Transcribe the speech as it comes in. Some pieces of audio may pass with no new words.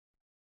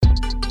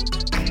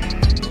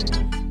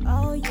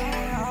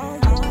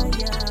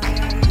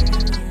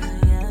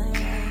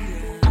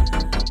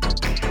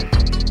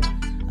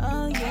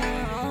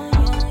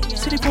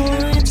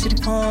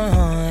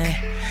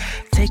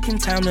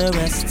Taking time to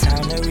rest,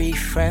 time to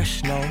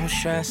refresh, no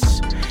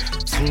stress.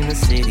 Tune the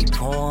city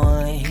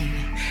point.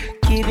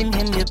 Giving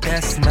him your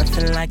best,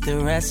 nothing like the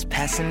rest.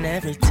 Passing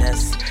every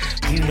test,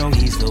 you know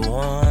he's the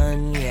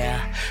one,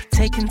 yeah.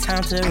 Taking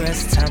time to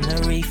rest, time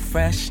to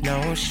refresh,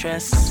 no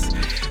stress.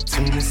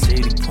 Tune the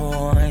city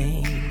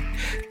point.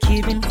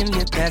 Giving him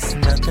your best,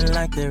 nothing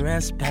like the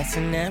rest.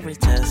 Passing every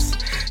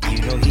test,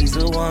 you know he's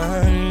the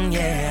one,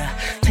 yeah.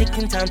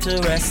 Taking time to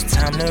rest,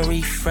 time to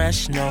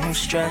refresh, no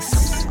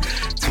stress.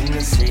 Tune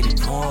the city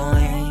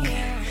point.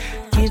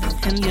 Giving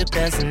him your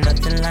best,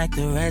 nothing like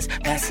the rest.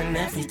 Passing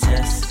every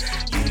test,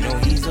 you know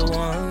he's the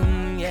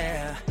one,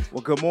 yeah.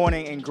 Well, good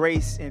morning and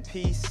grace and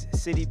peace,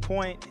 City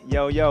Point.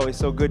 Yo, it's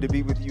so good to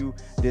be with you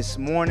this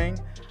morning.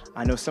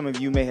 I know some of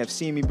you may have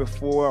seen me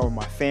before, or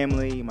my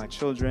family, my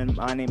children.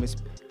 My name is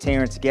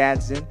Terence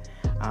Gadsden.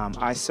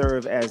 I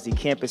serve as the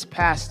campus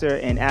pastor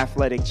and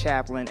athletic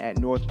chaplain at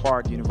North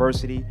Park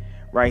University,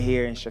 right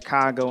here in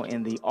Chicago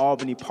in the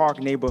Albany Park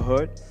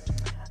neighborhood.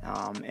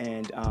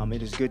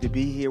 It is good to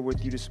be here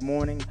with you this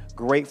morning.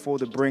 Grateful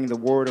to bring the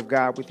Word of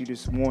God with you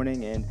this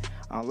morning. And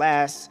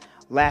last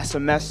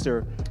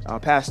semester,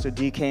 Pastor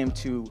D came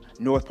to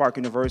North Park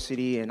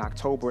University in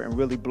October and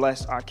really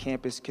blessed our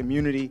campus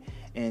community.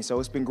 And so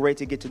it's been great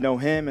to get to know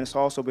him, and it's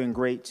also been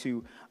great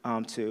to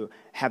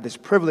have this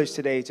privilege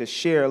today to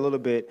share a little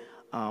bit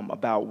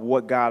about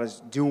what God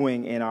is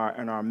doing in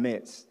our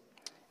midst.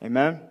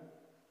 Amen?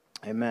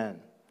 Amen.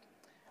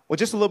 Well,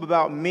 just a little bit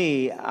about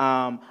me.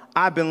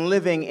 I've been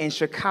living in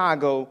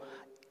Chicago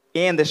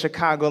and the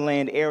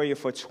Chicagoland area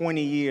for 20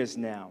 years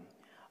now.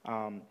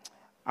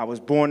 I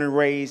was born and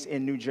raised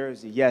in New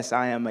Jersey. Yes,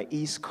 I am an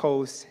East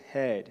Coast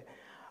head.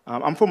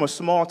 I'm from a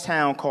small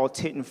town called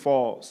Tinton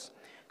Falls.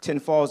 Tinton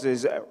Falls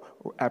is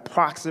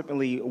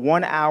approximately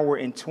 1 hour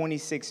and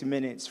 26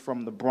 minutes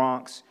from the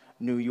Bronx,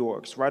 New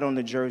York. It's right on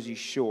the Jersey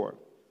Shore.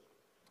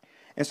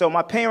 And so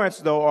my parents,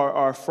 though,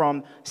 are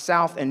from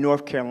South and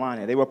North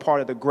Carolina. They were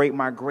part of the Great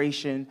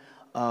Migration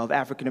of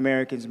African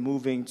Americans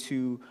moving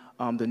to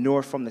the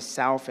north from the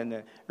South in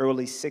the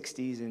early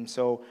 60s. And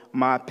so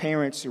my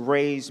parents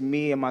raised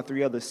me and my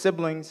three other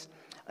siblings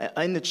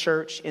in the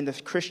church, in the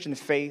Christian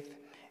faith,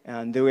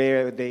 and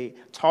where they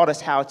taught us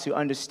how to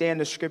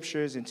understand the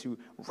scriptures and to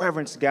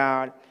reverence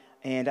God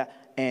and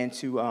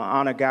to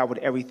honor God with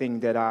everything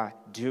that I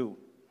do.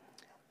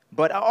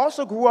 But I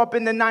also grew up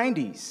in the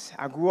 90s.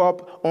 I grew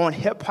up on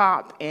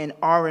hip-hop and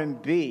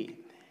R&B.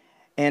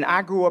 And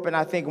I grew up in,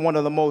 I think, one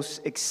of the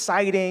most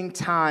exciting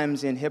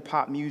times in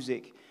hip-hop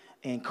music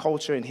and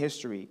culture and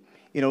history.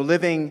 You know,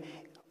 living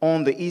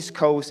on the East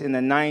Coast in the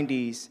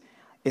 90s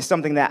is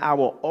something that I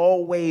will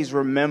always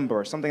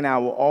remember,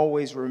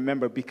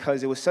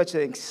 because it was such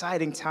an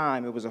exciting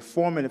time. It was a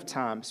formative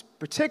time,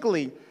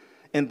 particularly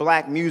in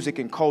black music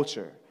and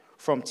culture,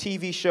 from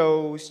TV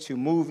shows to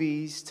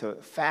movies to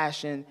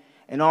fashion,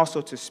 and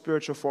also to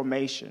spiritual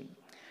formation.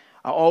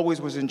 I always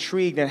was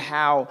intrigued at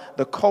how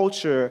the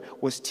culture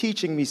was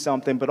teaching me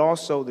something, but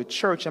also the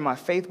church and my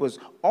faith was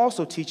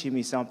also teaching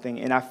me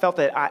something, and I felt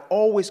that I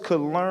always could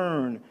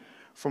learn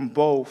from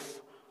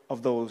both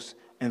of those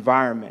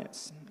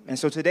environments. And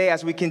so today,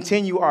 as we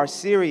continue our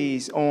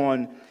series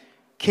on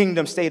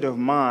Kingdom State of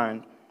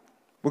Mind,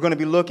 we're going to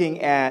be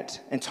looking at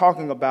and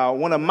talking about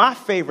one of my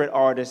favorite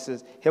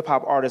artists,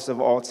 hip-hop artists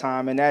of all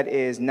time, and that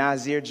is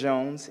Nasir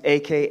Jones,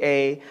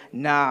 a.k.a.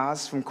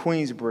 Nas from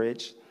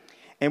Queensbridge.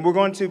 And we're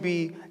going to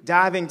be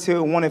diving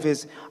to one of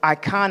his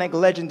iconic,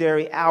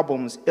 legendary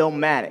albums,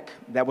 Illmatic,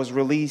 that was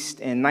released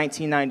in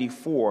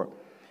 1994.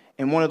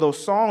 And one of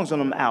those songs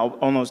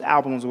on those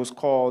albums was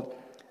called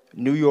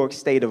New York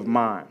State of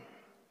Mind.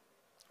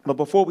 But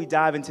before we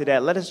dive into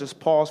that, let us just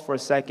pause for a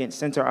second,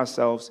 center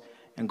ourselves,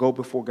 and go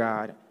before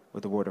God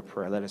with a word of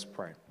prayer. Let us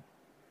pray.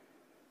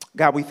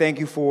 God, we thank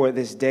you for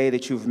this day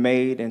that you've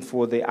made and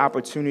for the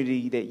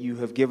opportunity that you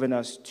have given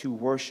us to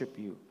worship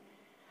you.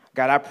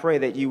 God, I pray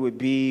that you would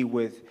be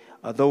with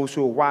those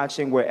who are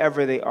watching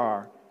wherever they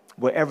are,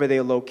 wherever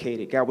they're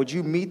located. God, would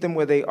you meet them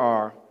where they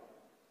are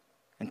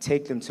and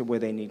take them to where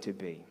they need to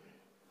be?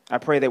 I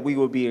pray that we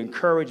will be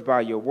encouraged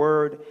by your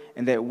word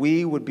and that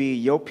we would be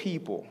your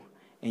people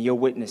and your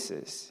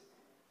witnesses.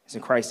 It's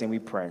in Christ's name we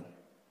pray.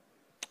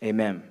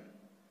 Amen.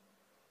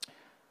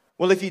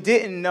 Well, if you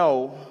didn't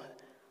know,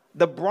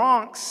 the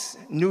Bronx,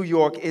 New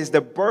York, is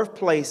the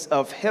birthplace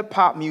of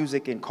hip-hop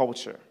music and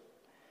culture.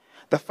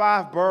 The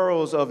 5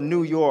 boroughs of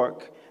New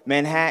York,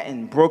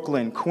 Manhattan,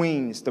 Brooklyn,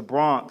 Queens, the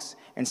Bronx,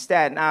 and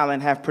Staten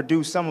Island have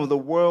produced some of the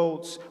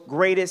world's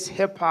greatest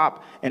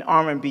hip-hop and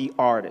R&B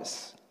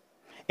artists.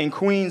 In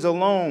Queens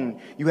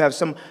alone, you have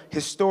some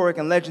historic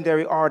and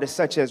legendary artists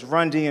such as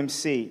Run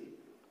DMC,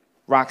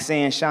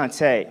 Roxanne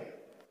Shante,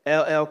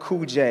 LL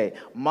Cool J,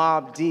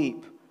 Mobb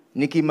Deep,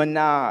 Nicki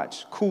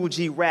Minaj, Cool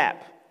G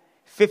Rap,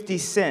 50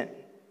 Cent,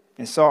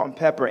 and Salt and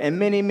Pepper, and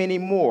many, many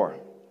more.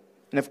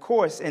 And of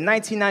course, in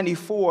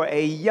 1994,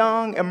 a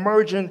young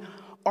emerging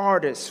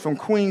artist from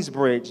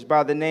Queensbridge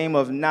by the name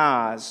of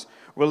Nas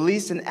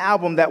released an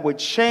album that would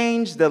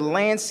change the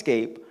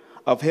landscape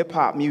of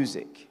hip-hop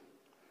music.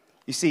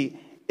 You see,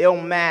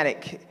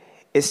 Illmatic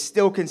is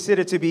still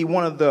considered to be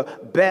one of the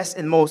best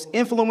and most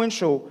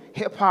influential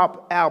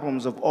hip-hop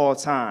albums of all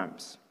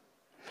times.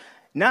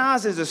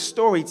 Nas is a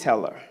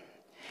storyteller,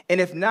 and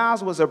if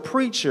Nas was a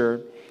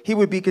preacher, he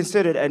would be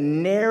considered a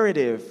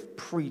narrative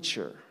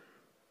preacher.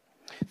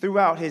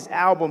 Throughout his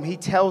album, he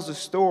tells a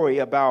story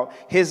about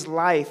his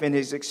life and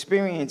his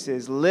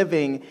experiences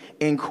living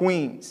in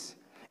Queens,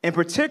 and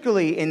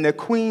particularly in the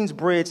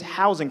Queensbridge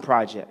housing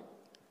project,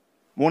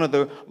 one of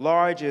the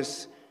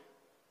largest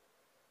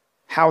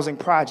housing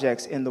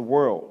projects in the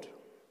world.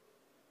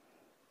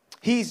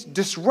 He's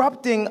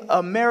disrupting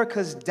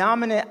America's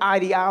dominant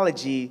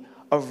ideology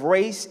of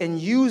race and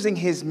using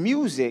his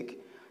music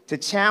to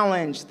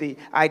challenge the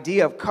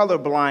idea of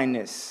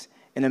colorblindness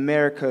in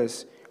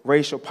America's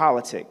racial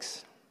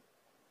politics.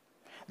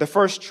 The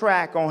first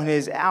track on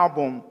his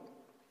album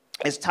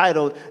is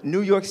titled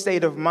New York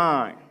State of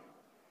Mind.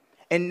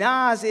 And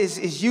Nas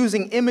is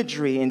using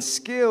imagery and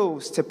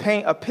skills to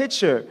paint a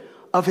picture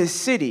of his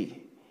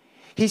city.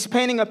 He's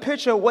painting a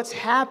picture of what's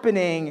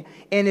happening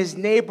in his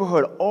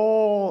neighborhood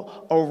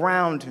all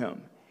around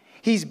him.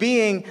 He's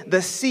being the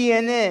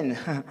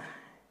CNN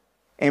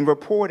and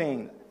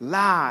reporting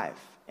live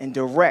and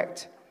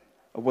direct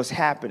of what's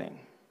happening.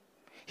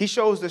 He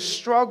shows the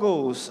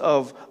struggles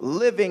of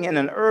living in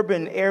an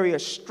urban area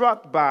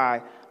struck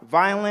by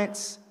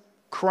violence,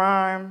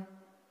 crime,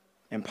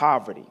 and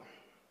poverty.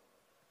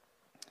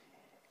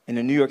 In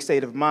the New York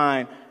State of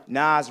Mind,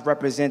 Nas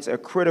represents a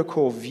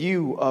critical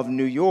view of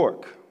New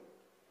York.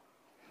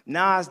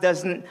 Nas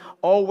doesn't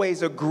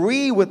always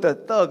agree with the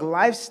thug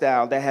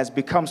lifestyle that has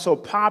become so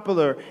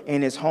popular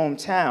in his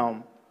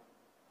hometown,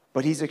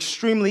 but he's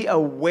extremely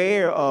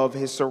aware of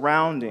his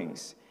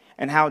surroundings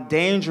and how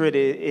dangerous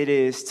it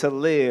is to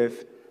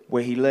live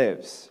where he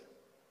lives.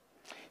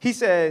 He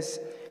says,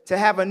 to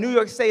have a New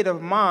York state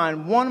of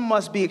mind, one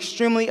must be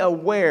extremely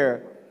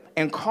aware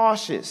and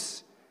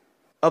cautious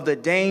of the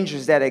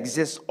dangers that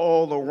exist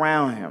all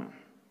around him.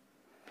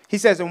 He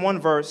says in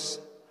one verse,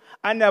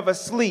 I never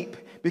sleep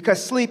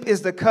because sleep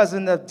is the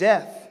cousin of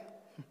death.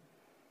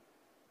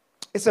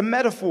 It's a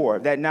metaphor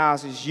that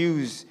Nas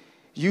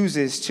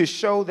uses to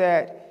show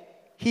that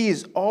he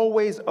is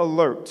always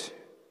alert,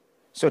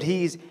 so that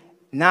he's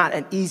not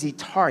an easy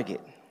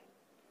target,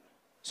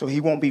 so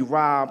he won't be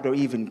robbed or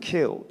even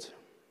killed.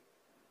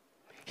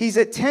 He's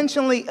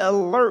intentionally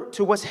alert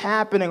to what's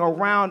happening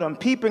around him,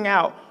 peeping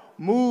out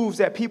moves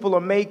that people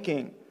are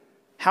making,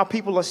 how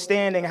people are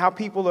standing, how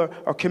people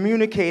are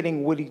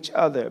communicating with each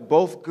other,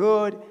 both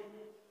good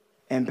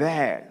and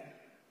bad.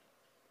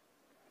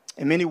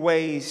 In many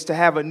ways, to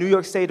have a New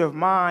York state of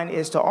mind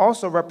is to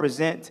also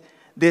represent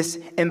this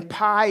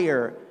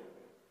empire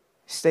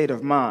state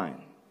of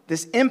mind,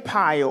 this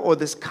empire or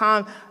this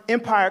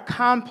empire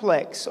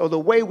complex or the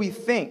way we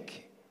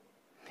think.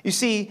 You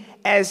see,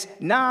 as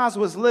Nas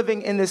was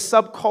living in this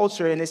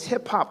subculture, in this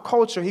hip-hop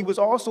culture, he was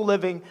also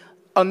living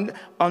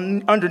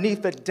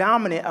underneath the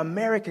dominant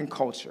American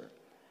culture.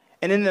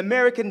 And in the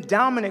American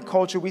dominant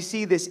culture, we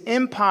see this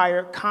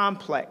empire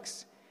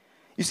complex.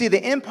 You see,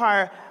 the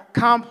empire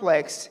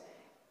complex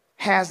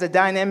has the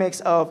dynamics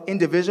of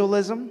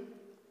individualism,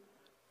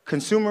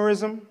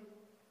 consumerism,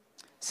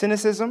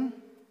 cynicism,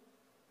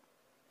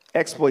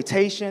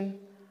 exploitation,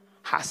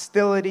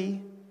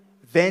 hostility,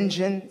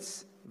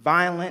 vengeance,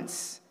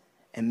 violence,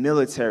 and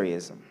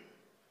militarism.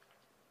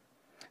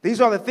 These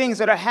are the things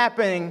that are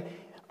happening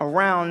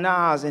around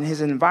Nas in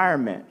his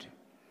environment,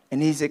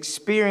 and he's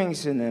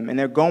experiencing them, and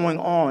they're going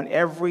on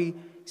every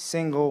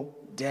single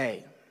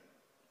day.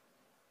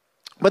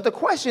 But the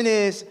question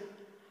is,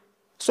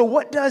 so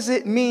what does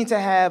it mean to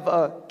have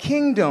a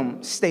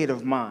kingdom state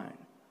of mind?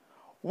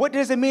 What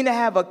does it mean to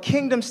have a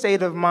kingdom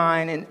state of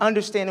mind, and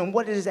understanding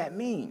what does that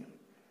mean?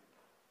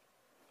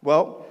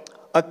 Well,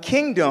 a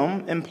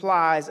kingdom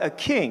implies a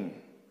king,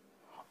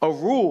 a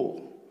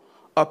rule,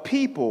 a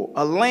people,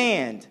 a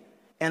land,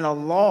 and a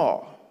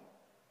law.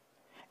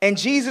 And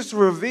Jesus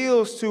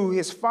reveals to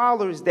his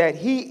followers that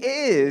he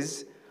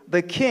is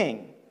the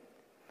king.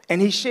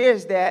 And he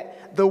shares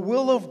that the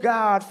will of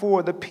God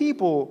for the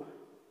people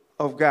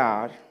of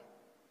God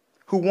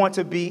who want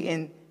to be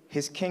in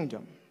his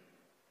kingdom.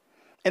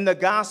 In the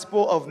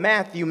Gospel of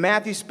Matthew,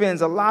 Matthew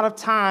spends a lot of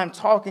time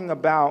talking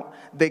about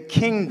the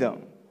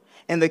kingdom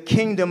and the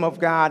kingdom of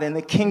God and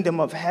the kingdom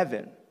of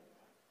heaven.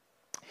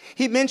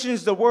 He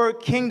mentions the word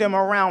kingdom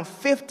around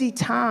 50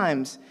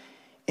 times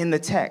in the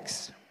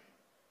text,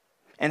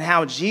 and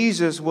how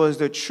Jesus was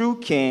the true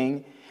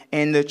king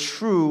and the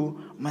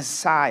true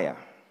Messiah.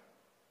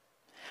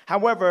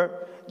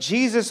 However,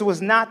 Jesus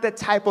was not the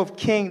type of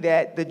king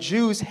that the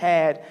Jews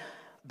had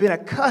been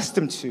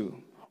accustomed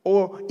to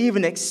or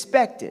even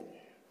expected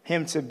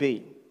him to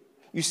be.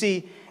 You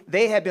see,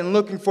 they had been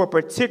looking for a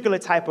particular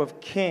type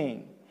of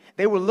king.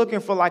 They were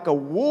looking for like a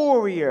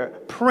warrior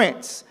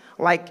prince,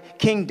 like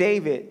King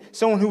David,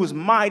 someone who was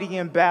mighty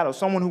in battle,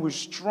 someone who was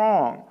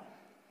strong.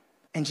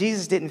 And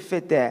Jesus didn't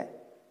fit that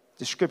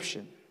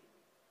description.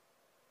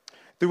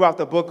 Throughout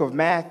the book of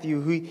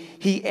Matthew,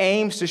 he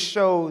aims to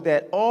show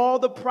that all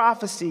the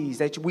prophecies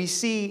that we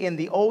see in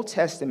the Old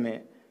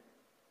Testament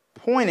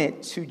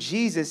pointed to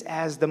Jesus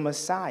as the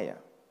Messiah.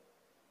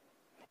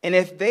 And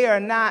if they are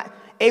not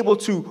able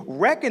to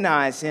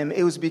recognize him,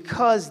 it was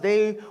because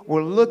they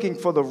were looking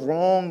for the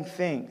wrong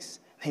things.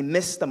 They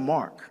missed the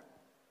mark.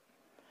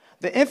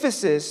 The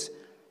emphasis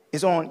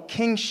is on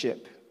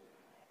kingship,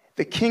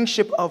 the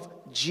kingship of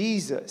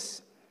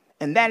Jesus.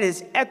 And that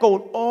is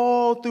echoed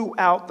all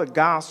throughout the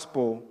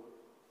Gospel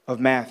of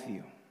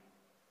Matthew.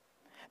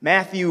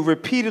 Matthew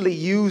repeatedly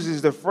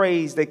uses the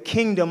phrase, the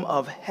kingdom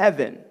of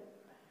heaven.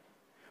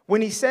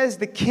 When he says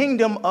the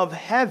kingdom of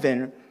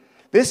heaven,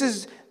 this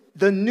is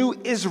the new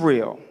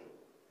Israel,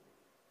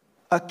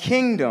 a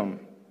kingdom,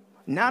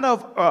 not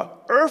of an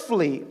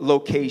earthly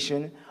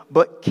location,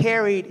 but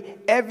carried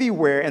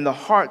everywhere in the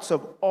hearts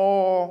of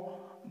all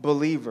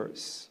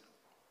believers.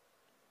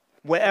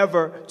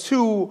 Wherever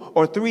 2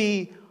 or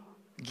 3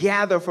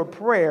 gather for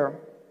prayer,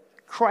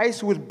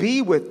 Christ would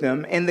be with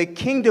them and the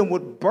kingdom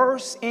would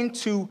burst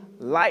into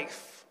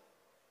life.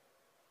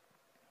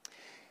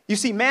 You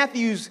see,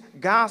 Matthew's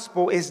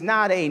gospel is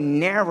not a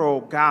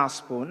narrow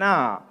gospel.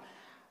 Nah,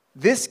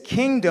 this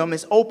kingdom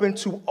is open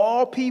to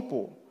all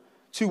people,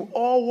 to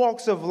all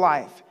walks of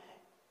life,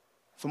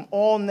 from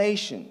all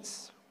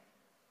nations.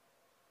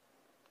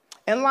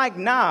 And like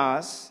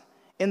Nas,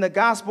 in the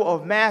Gospel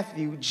of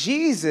Matthew,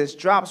 Jesus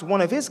drops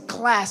one of his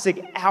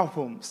classic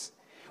albums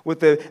with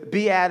the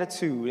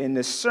Beatitude and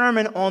the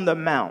Sermon on the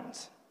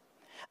Mount.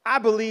 I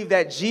believe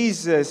that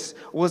Jesus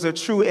was a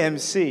true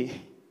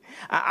MC.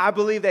 I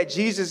believe that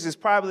Jesus is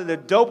probably the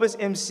dopest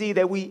MC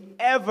that we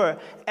ever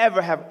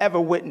have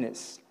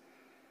witnessed.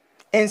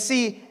 And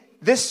see,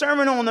 this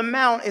Sermon on the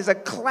Mount is a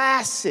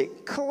classic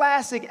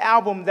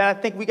album that I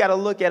think we got to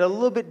look at a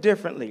little bit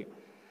differently.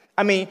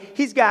 I mean,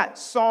 he's got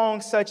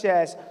songs such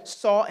as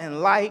Salt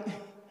and Light,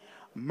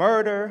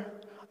 Murder,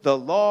 The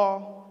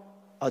Law,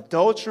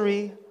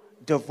 Adultery,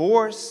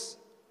 Divorce,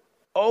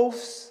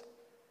 Oaths,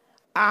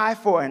 Eye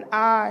for an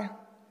Eye,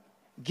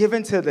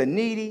 Given to the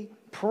Needy,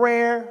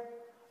 Prayer,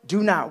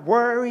 Do Not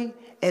Worry,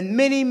 and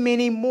many,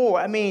 many more.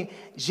 I mean,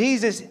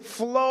 Jesus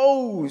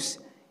flows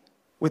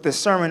with the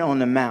Sermon on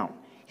the Mount.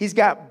 He's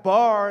got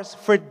bars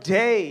for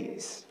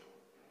days.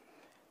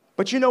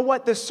 But you know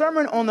what? The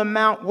Sermon on the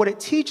Mount, what it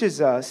teaches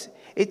us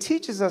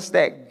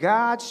that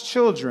God's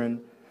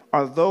children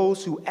are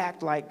those who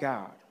act like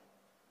God.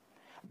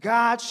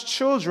 God's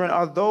children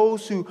are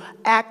those who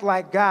act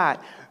like God,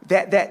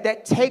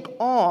 that take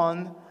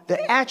on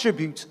the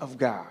attributes of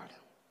God.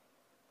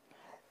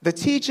 The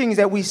teachings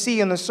that we see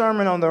in the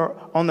Sermon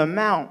on the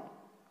Mount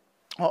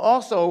are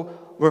also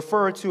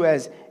referred to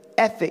as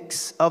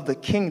ethics of the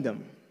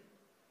kingdom.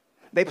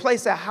 They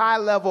place a high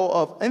level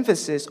of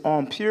emphasis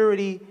on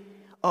purity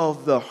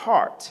of the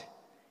heart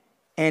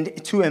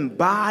and to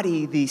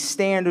embody the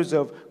standards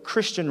of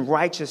Christian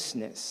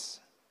righteousness.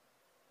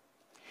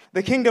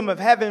 The kingdom of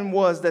heaven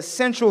was the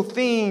central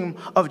theme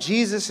of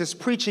Jesus'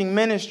 preaching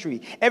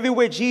ministry.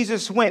 Everywhere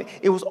Jesus went,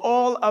 it was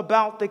all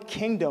about the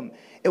kingdom.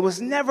 It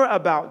was never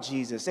about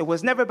Jesus. It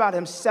was never about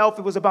himself.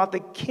 It was about the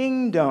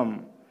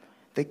kingdom.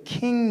 The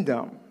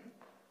kingdom.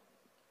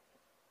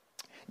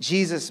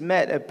 Jesus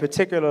met a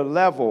particular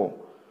level.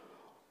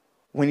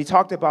 When he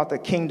talked about the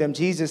kingdom,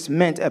 Jesus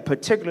meant a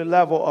particular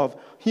level of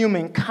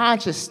human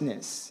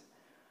consciousness.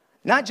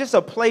 Not just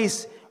a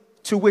place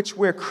to which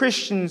where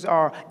Christians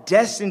are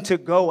destined to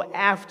go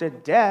after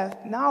death.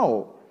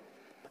 No.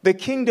 The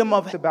kingdom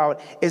of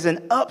about is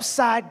an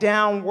upside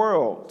down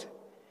world.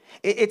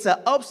 It's an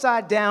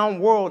upside down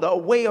world, a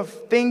way of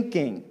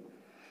thinking.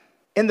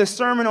 In the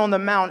Sermon on the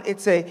Mount,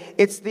 it's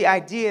the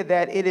idea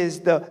that it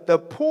is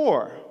the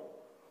poor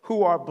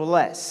who are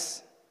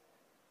blessed.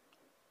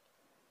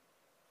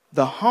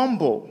 The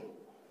humble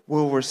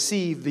will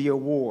receive the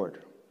award.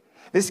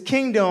 This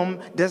kingdom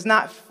does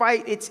not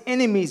fight its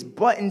enemies,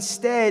 but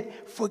instead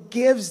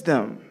forgives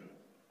them.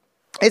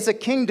 It's a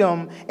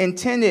kingdom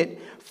intended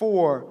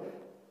for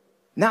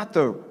not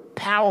the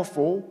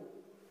powerful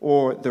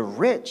or the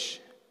rich,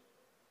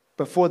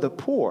 but for the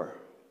poor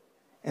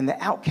and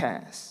the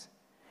outcasts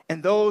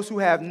and those who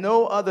have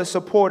no other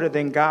supporter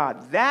than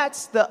God.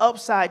 That's the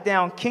upside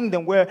down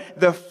kingdom where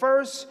the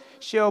first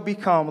shall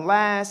become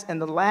last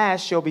and the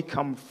last shall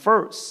become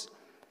first.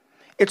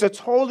 It's a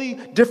totally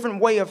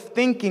different way of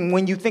thinking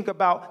when you think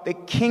about the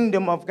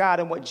kingdom of God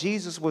and what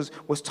Jesus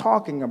was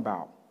talking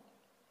about.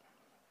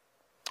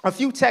 A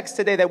few texts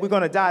today that we're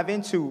going to dive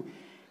into.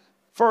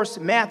 First,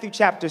 Matthew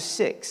chapter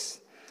 6.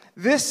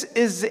 This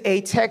is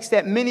a text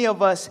that many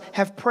of us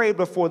have prayed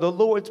before, the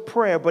Lord's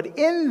Prayer. But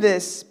in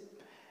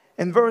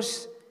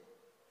verse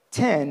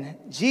 10,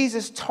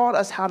 Jesus taught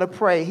us how to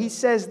pray. He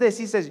says this,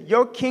 he says,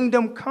 your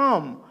kingdom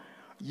come,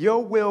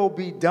 your will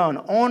be done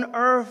on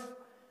earth,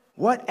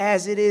 what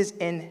as it is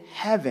in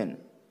heaven.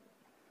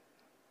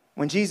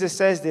 When Jesus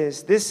says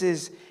this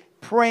is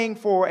praying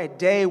for a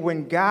day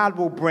when God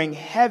will bring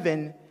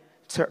heaven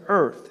to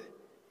earth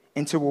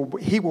and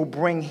he will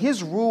bring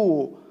his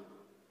rule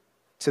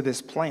to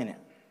this planet.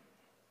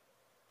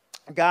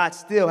 God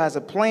still has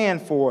a plan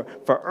for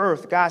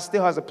earth. God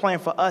still has a plan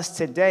for us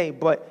today,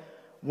 but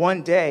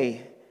one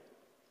day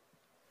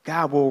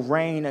God will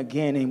reign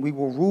again and we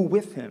will rule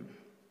with him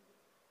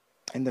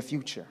in the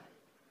future.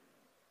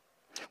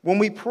 When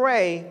we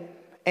pray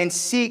and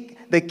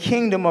seek the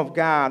kingdom of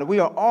God, we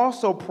are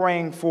also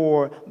praying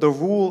for the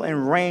rule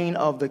and reign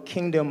of the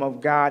kingdom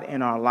of God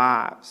in our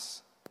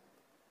lives.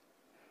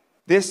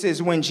 This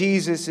is when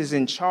Jesus is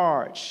in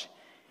charge.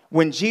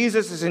 When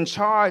Jesus is in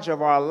charge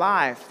of our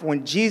life,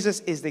 when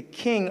Jesus is the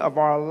king of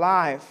our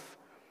life,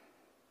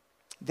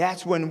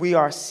 that's when we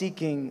are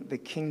seeking the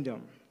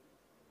kingdom.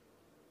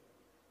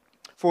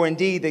 For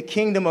indeed, the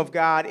kingdom of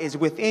God is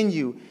within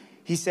you,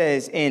 he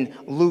says in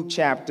Luke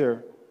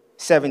chapter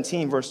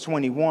 17, verse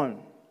 21,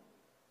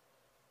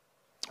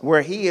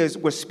 where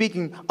was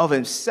speaking of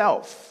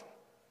himself.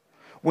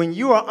 When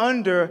you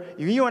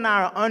and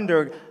I are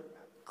under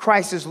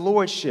Christ's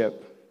lordship,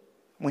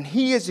 when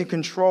he is in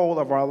control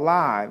of our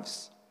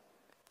lives,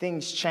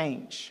 things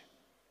change.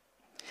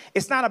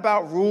 It's not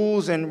about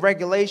rules and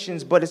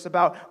regulations, but it's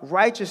about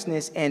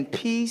righteousness and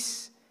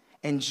peace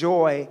and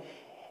joy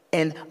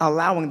and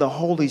allowing the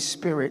Holy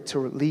Spirit to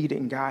lead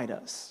and guide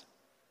us.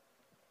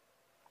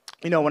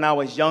 You know, when I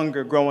was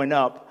younger, growing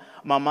up,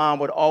 my mom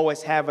would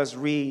always have us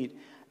read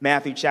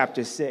Matthew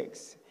chapter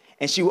 6.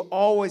 And she would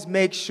always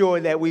make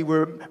sure that we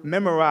would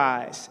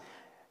memorize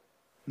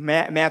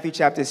Matthew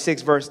chapter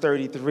 6, verse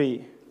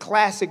 33.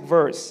 Classic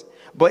verse.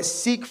 But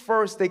seek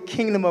first the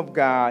kingdom of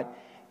God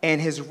and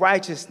his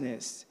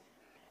righteousness,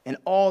 and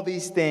all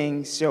these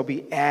things shall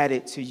be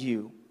added to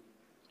you.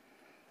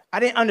 I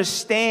didn't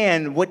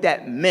understand what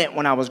that meant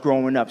when I was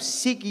growing up.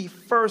 Seek ye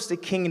first the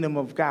kingdom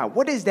of God.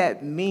 What does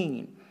that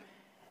mean?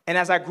 And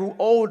as I grew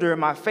older in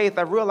my faith,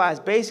 I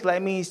realized basically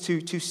that means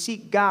to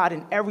seek God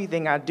in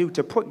everything I do,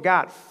 to put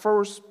God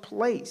first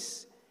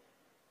place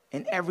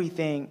in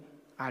everything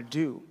I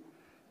do.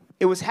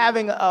 It was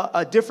having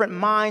a different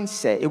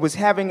mindset. It was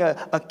having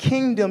a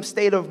kingdom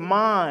state of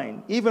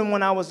mind, even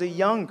when I was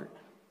younger,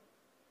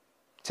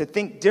 to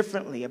think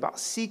differently about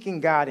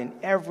seeking God in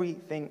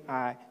everything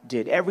I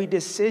did, every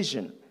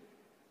decision,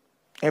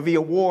 every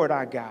award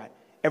I got,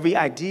 every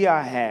idea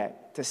I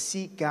had, to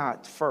seek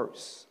God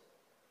first.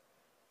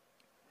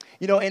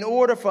 You know, in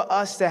order for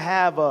us to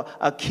have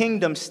a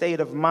kingdom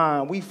state of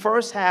mind, we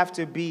first have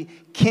to be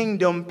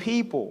kingdom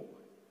people.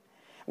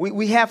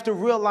 We have to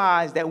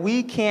realize that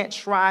we can't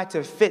try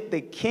to fit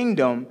the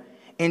kingdom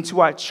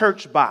into our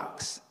church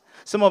box.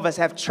 Some of us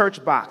have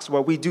church box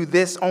where we do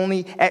this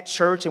only at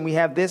church and we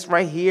have this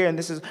right here and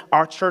this is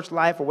our church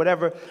life or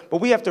whatever.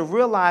 But we have to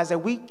realize that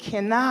we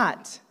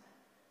cannot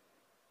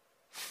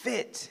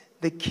fit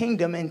the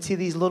kingdom into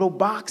these little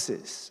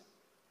boxes.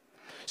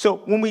 So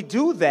when we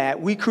do that,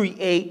 we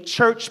create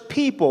church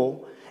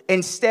people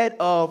instead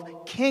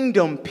of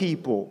kingdom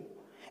people.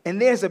 And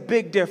there's a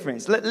big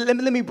difference. Let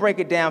me break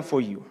it down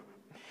for you.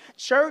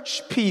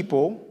 Church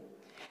people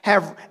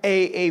have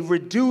a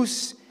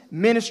reduced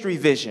ministry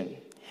vision,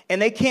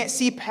 and they can't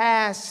see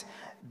past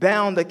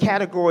bound the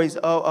categories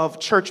of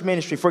church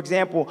ministry. For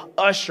example,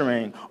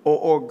 ushering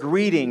or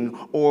greeting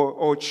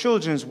or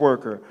children's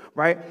worker,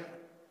 right?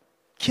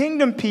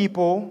 Kingdom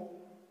people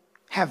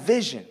have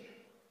vision.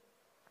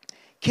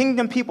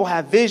 Kingdom people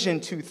have vision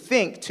to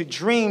think, to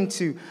dream,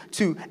 to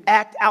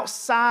act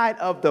outside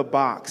of the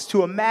box,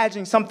 to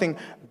imagine something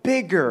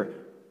bigger.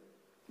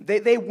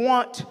 They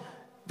want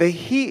to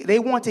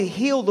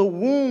heal the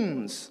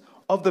wounds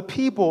of the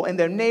people in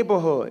their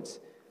neighborhoods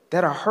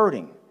that are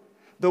hurting,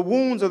 the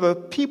wounds of the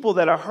people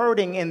that are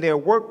hurting in their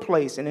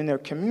workplace and in their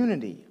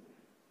community.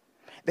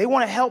 They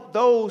want to help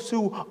those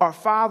who are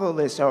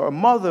fatherless or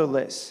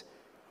motherless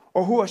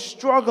or who are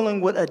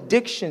struggling with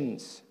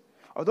addictions,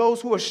 or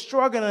those who are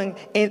struggling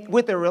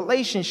with their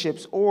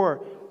relationships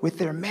or with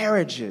their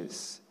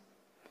marriages.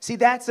 See,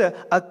 that's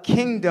a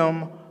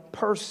kingdom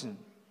person.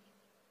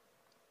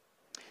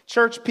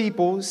 Church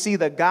people see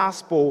the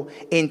gospel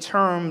in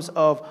terms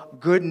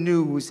of good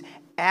news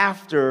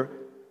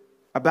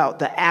about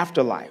the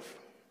afterlife.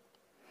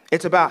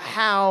 It's about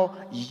how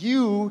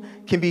you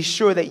can be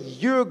sure that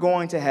you're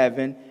going to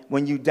heaven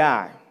when you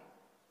die.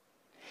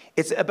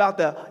 It's about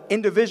the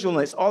individual.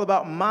 It's all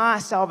about my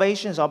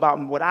salvation. It's all about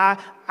what I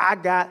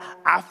got.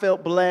 I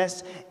felt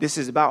blessed. This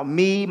is about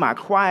me, my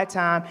quiet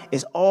time.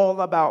 It's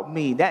all about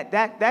me.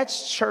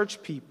 That's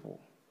church people.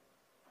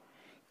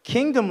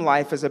 Kingdom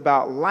life is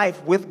about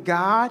life with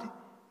God,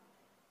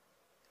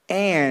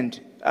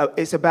 and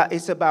it's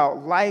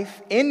about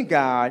life in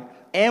God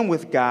and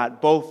with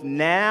God, both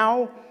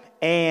now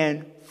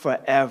and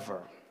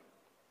forever.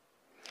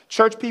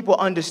 Church people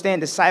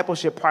understand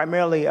discipleship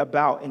primarily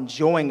about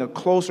enjoying a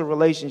closer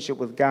relationship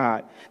with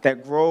God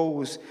that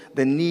grows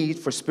the need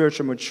for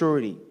spiritual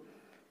maturity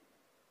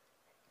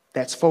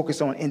that's focused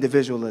on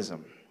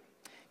individualism.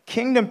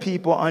 Kingdom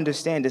people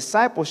understand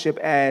discipleship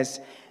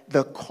as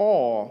the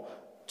call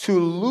to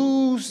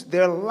lose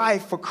their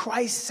life for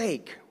Christ's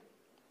sake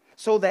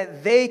so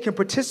that they can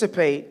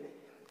participate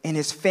in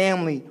his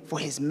family for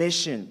his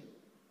mission.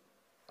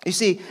 You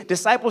see,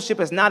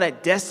 discipleship is not a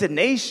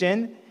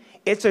destination.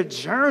 It's a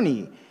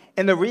journey.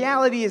 And the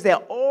reality is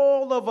that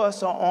all of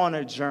us are on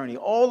a journey.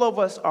 All of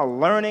us are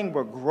learning.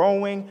 We're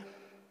growing.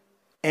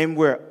 and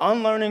we're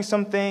unlearning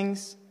some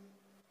things.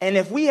 And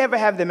if we ever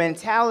have the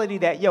mentality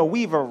that,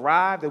 we've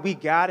arrived, that we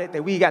got it,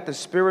 that we got the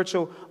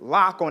spiritual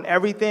lock on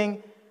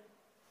everything,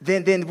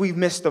 then we've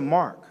missed the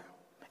mark.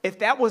 If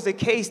that was the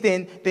case,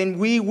 then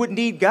we would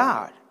need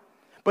God.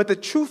 But the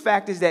true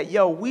fact is that,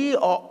 we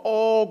are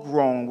all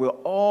grown. We're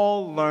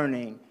all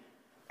learning.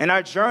 And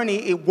our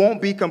journey, it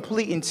won't be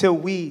complete until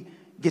we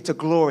get to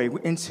glory,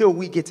 until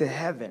we get to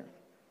heaven.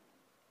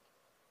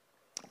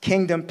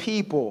 Kingdom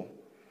people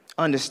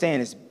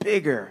understand it's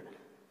bigger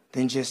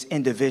than just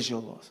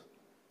individuals.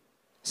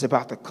 It's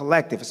about the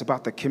collective. It's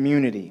about the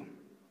community.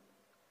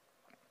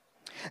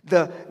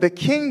 The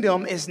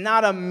kingdom is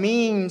not a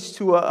means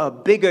to a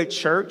bigger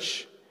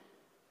church.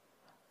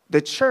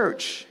 The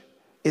church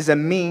is a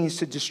means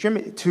to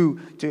distribute,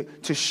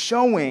 to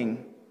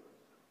showing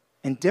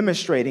and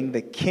demonstrating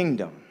the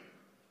kingdom.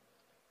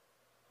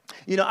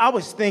 I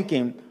was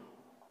thinking,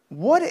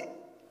 what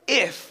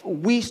if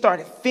we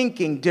started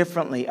thinking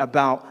differently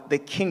about the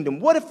kingdom?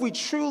 What if we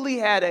truly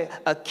had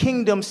a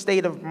kingdom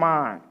state of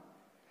mind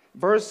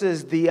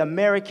versus the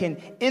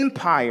American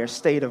empire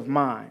state of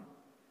mind,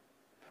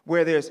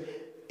 where there's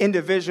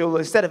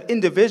instead of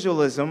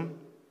individualism,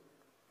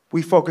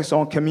 we focus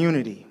on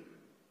community.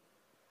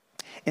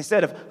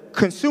 Instead of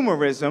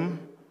consumerism,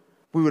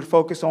 we would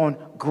focus on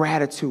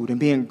gratitude and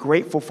being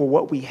grateful for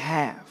what we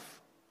have.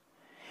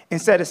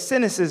 Instead of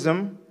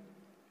cynicism,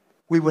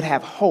 we would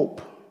have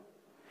hope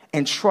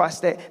and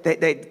trust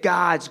that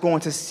God's going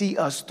to see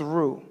us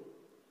through.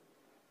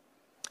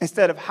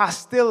 Instead of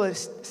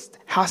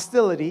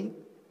hostility,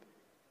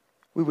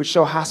 we would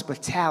show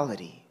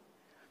hospitality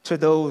to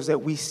those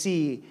that we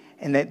see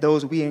and that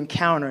those we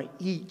encounter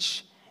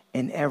each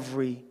and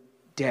every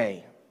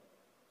day.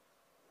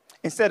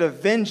 Instead of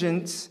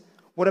vengeance,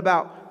 what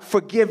about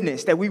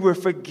forgiveness? That we would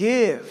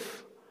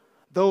forgive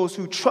those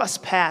who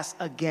trespass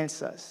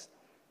against us.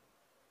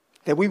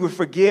 That we would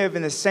forgive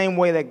in the same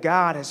way that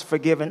God has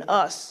forgiven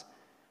us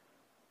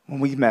when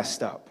we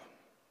messed up.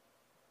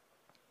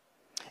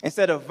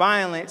 Instead of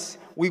violence,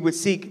 we would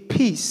seek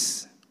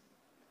peace,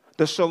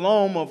 the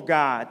shalom of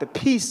God, the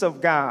peace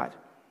of God.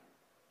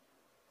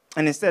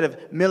 And instead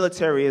of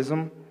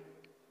militarism,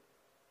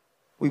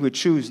 we would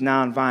choose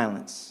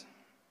nonviolence.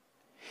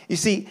 You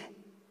see,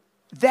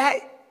 that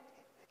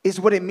is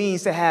what it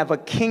means to have a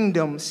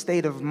kingdom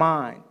state of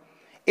mind.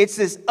 It's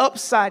this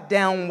upside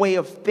down way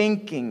of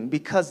thinking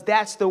because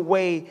that's the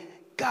way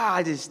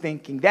God is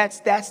thinking. That's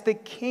the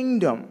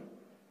kingdom.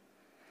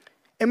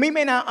 And we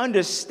may not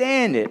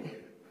understand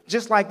it,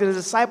 just like the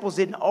disciples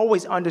didn't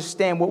always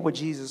understand what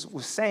Jesus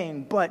was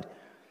saying, but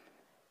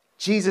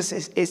Jesus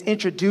is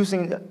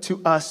introducing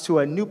to us to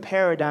a new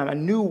paradigm, a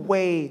new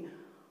way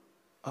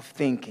of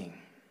thinking.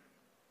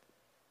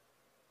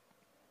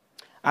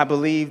 I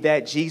believe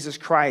that Jesus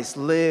Christ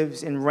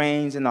lives and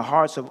reigns in the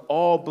hearts of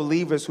all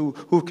believers who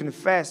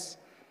confess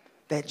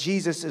that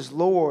Jesus is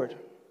Lord.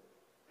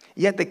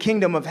 Yet the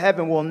kingdom of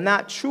heaven will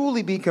not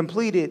truly be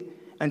completed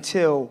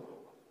until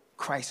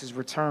Christ's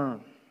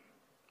return.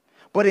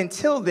 But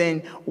until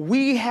then,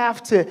 we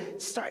have to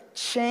start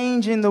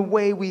changing the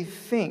way we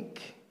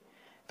think,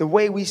 the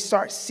way we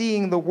start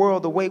seeing the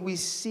world, the way we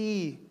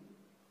see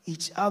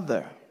each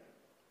other.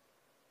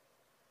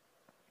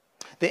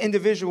 The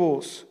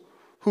individuals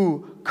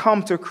who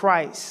come to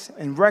Christ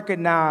and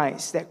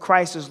recognize that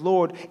Christ is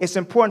Lord, it's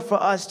important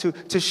for us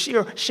to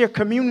share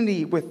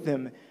community with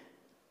them,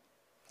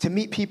 to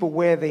meet people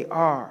where they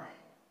are,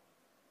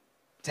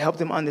 to help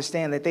them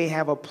understand that they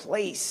have a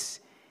place,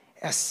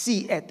 a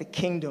seat at the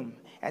kingdom,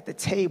 at the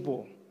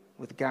table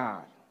with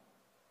God.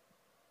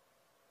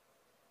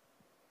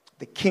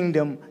 The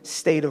kingdom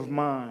state of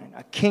mind,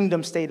 a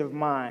kingdom state of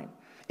mind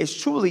is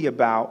truly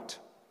about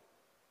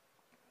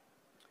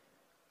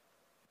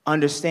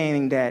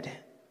understanding that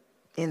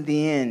in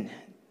the end,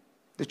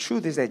 the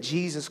truth is that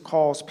Jesus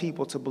calls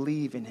people to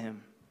believe in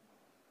him.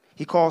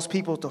 He calls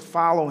people to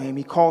follow him.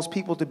 He calls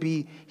people to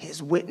be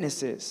his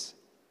witnesses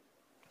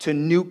to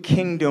new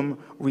kingdom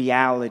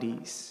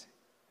realities.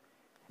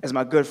 As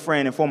my good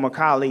friend and former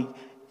colleague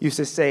used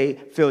to say,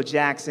 Phil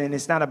Jackson,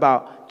 it's not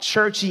about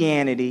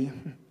churchianity,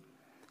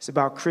 it's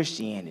about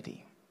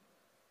Christianity.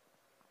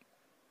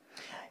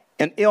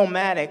 In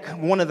Illmatic,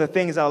 one of the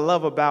things I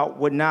love about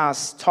what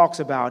Nas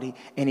talks about,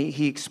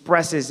 he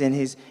expresses in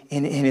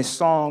his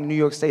song, New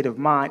York State of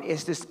Mind,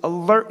 is this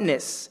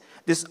alertness,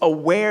 this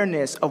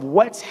awareness of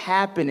what's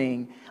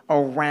happening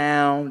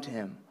around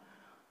him.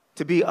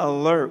 To be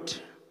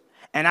alert.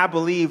 And I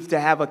believe to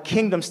have a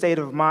kingdom state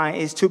of mind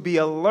is to be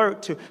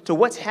alert to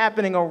what's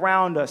happening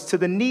around us, to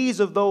the needs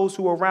of those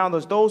who are around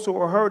us, those who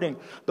are hurting,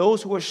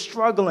 those who are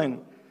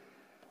struggling,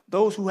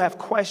 those who have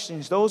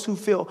questions, those who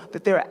feel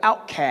that they're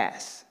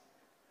outcasts.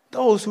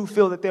 Those who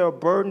feel that they're a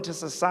burden to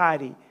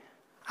society.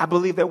 I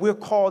believe that we're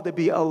called to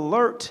be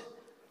alert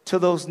to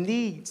those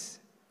needs.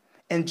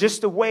 And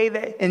just the way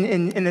that,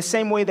 in the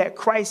same way that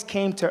Christ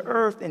came to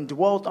earth and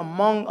dwelt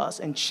among us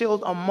and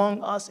chilled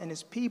among us and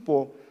his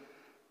people,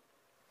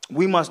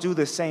 we must do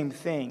the same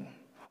thing.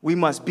 We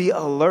must be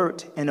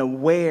alert and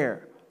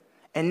aware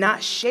and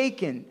not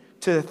shaken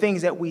to the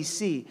things that we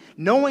see,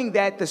 knowing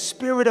that the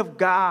Spirit of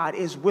God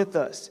is with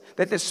us,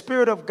 that the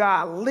Spirit of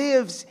God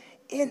lives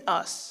in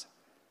us,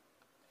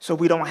 so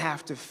we don't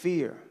have to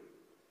fear,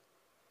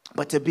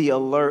 but to be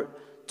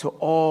alert to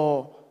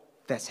all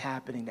that's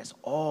happening, that's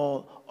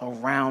all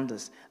around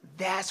us.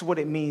 That's what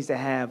it means to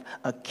have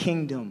a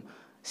kingdom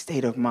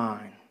state of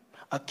mind,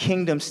 a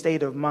kingdom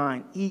state of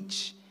mind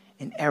each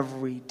and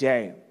every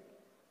day.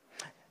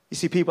 You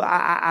see, people,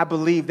 I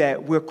believe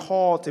that we're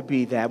called to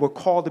be that. We're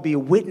called to be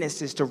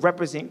witnesses, to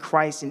represent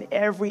Christ in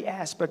every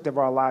aspect of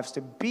our lives,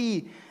 to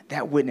be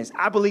that witness.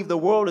 I believe the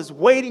world is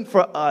waiting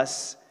for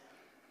us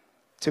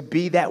to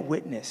be that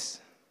witness,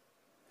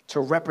 to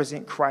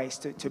represent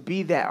Christ, to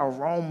be that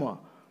aroma.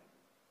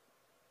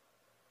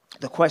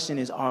 The question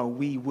is, are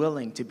we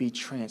willing to be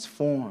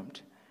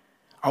transformed?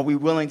 Are we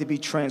willing to be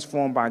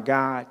transformed by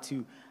God,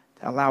 to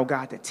allow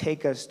God to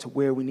take us to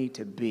where we need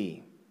to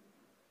be,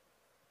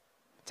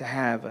 to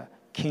have a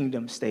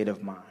kingdom state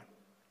of mind?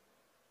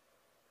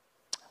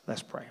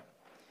 Let's pray.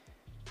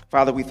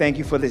 Father, we thank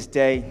you for this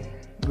day.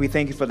 We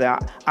thank you for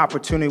the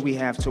opportunity we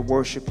have to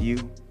worship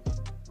you.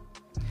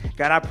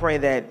 God, I pray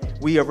that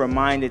we are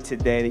reminded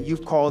today that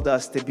you've called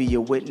us to be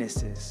your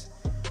witnesses.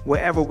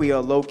 Wherever we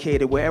are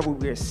located, wherever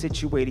we are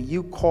situated,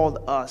 you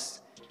called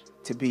us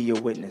to be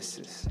your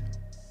witnesses.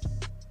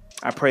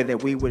 I pray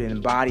that we would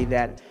embody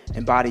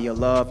your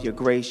love, your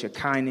grace, your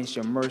kindness,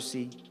 your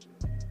mercy,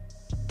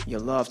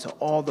 your love to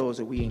all those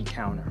that we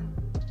encounter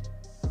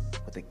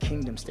with a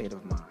kingdom state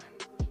of mind.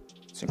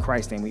 It's in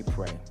Christ's name we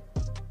pray.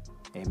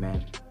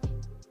 Amen.